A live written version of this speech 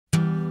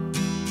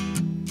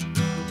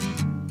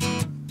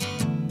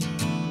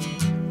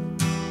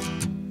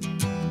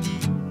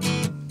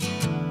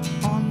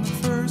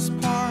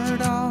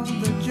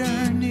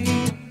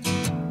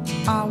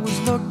I was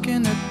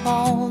looking at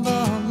all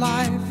the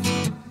life.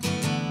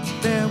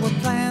 There were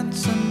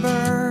plants and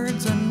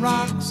birds and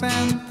rocks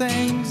and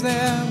things.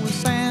 There was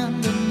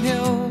sand and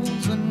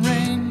hills and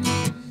rain.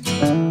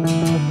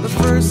 The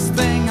first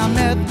thing I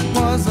met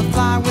was a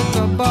fly with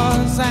a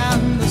buzz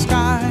and the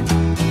sky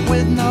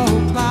with no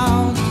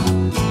clouds.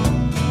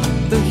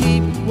 The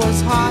heat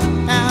was hot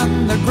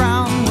and the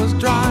ground was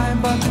dry,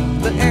 but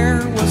the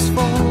air was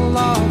full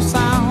of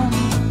sound.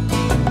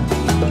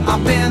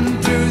 I've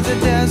been through the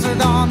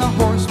desert on a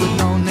horse with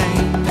no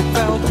name. It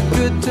felt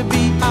good to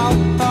be out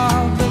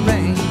of the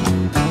rain.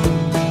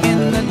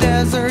 In the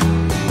desert,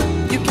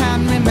 you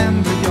can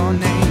remember your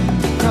name,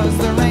 'cause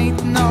there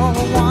ain't no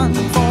one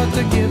for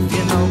to give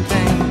you no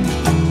pain.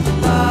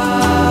 La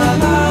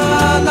la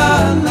la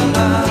la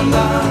la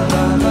la la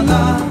la la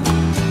la.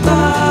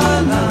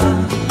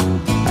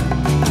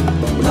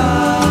 La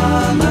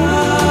la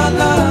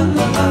la la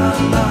la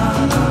la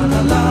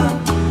la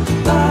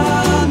la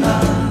la.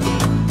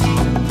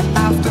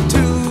 After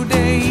 2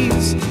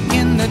 days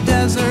in the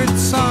desert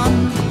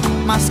sun,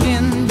 my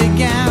skin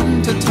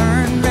began to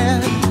turn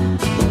red.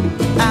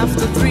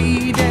 After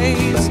 3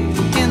 days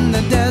in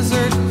the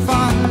desert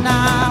fun,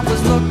 I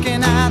was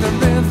looking at a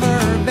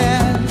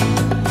riverbed,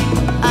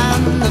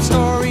 and the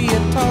story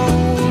it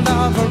told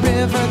of a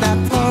river that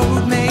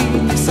flowed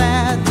made me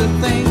sad to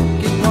think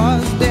it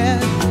was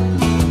dead.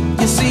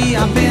 You see,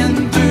 I've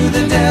been through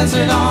the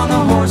desert on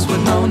a horse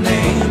with no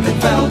name. It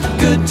felt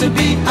good to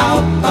be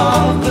out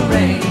of the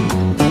rain.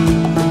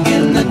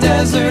 In the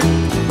desert,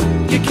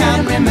 you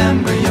can't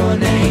remember your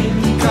name,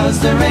 'cause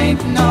there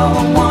ain't no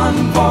one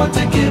for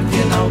to give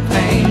you no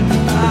pain.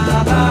 La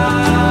la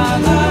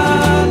la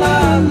la la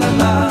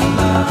la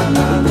la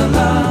la la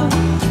la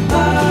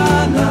la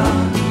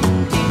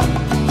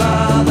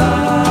la la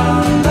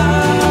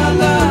la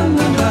la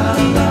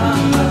la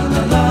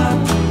la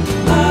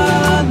la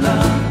la.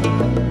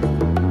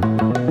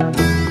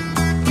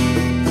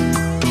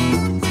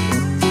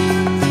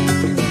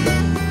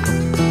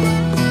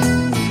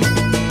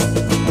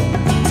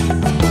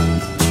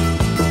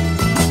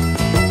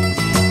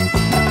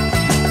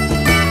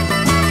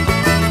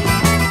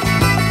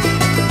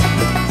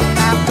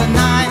 After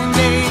 9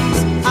 days,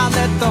 I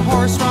let the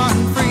horse run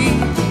free,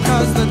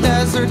 'cause the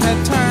desert had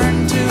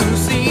turned to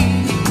sea.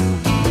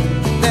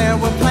 There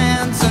were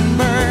plants and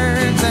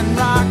birds and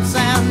rocks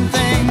and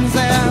things.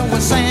 There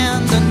was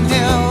sand and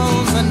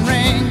hills and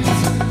rings.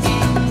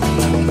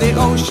 The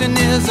ocean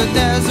is a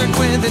desert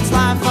with its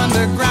life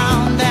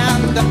underground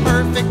and the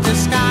perfect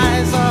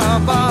disguise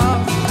above.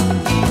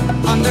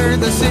 Under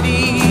the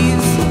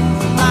cities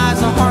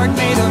lies a heart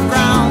made of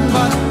ground,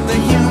 but the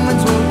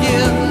humans will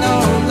give no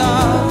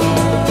love.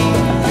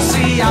 You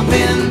see, I've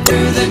been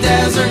through the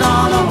desert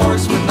on a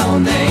horse with no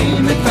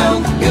name. It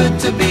felt good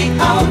to be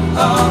out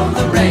of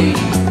the rain.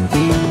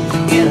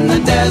 In the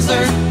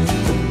desert,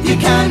 you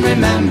can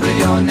remember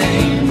your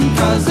name,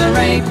 'cause there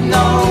ain't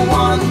no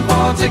one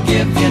for to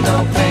give you no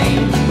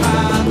pain. La,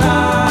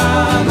 la.